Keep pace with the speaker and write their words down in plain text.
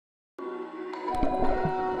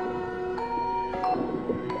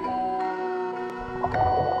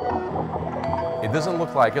It doesn't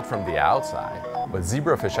look like it from the outside, but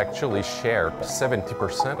zebrafish actually share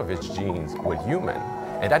 70% of its genes with human,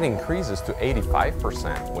 and that increases to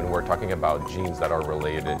 85% when we're talking about genes that are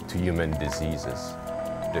related to human diseases.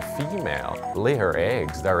 The female lay her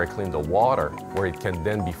eggs directly in the water, where it can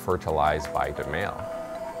then be fertilized by the male.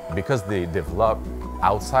 Because they develop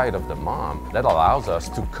outside of the mom, that allows us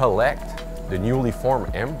to collect the newly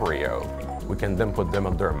formed embryo. We can then put them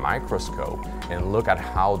under a microscope and look at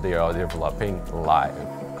how they are developing live.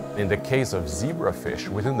 In the case of zebrafish,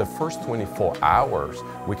 within the first 24 hours,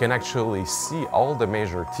 we can actually see all the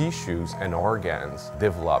major tissues and organs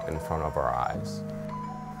develop in front of our eyes.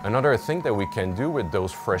 Another thing that we can do with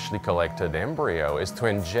those freshly collected embryo is to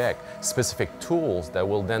inject specific tools that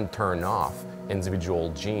will then turn off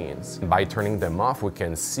individual genes. By turning them off, we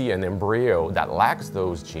can see an embryo that lacks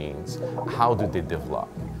those genes. How do they develop?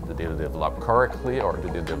 Do they develop correctly, or do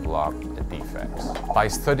they develop defects? By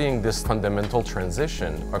studying this fundamental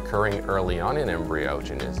transition occurring early on in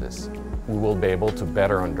embryogenesis, we will be able to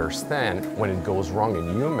better understand when it goes wrong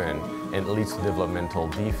in human and leads to developmental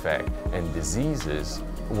defect and diseases,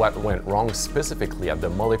 what went wrong specifically at the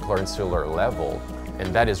molecular and cellular level,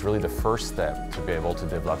 and that is really the first step to be able to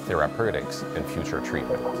develop therapeutics and future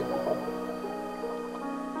treatment.